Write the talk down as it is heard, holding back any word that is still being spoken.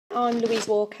I'm Louise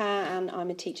Walker and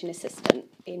I'm a teaching assistant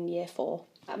in Year 4.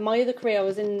 My other career, I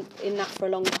was in that for a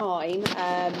long time,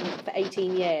 for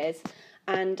 18 years,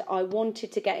 and I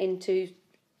wanted to get into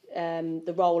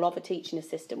the role of a teaching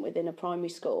assistant within a primary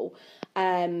school.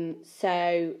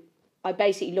 So I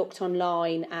basically looked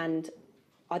online and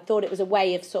I thought it was a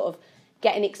way of sort of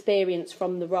getting experience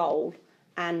from the role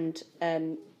and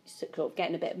sort of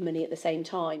getting a bit of money at the same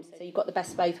time. So you've got the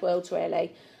best of both worlds,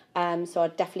 really. So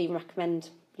I'd definitely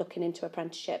recommend looking into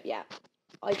apprenticeship, yeah.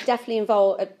 I definitely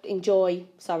enjoy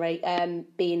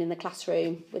being in the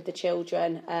classroom with the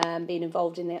children, being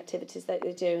involved in the activities that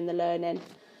they do and the learning.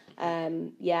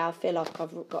 I feel like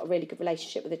I've got a really good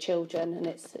relationship with the children and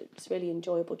it's a really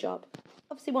enjoyable job.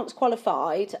 Obviously, once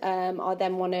qualified, I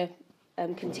then want to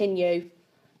continue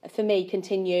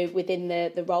within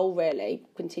the role, really,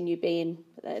 continue being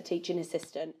a teaching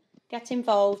assistant. Get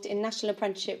involved in National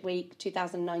Apprenticeship Week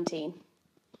 2019.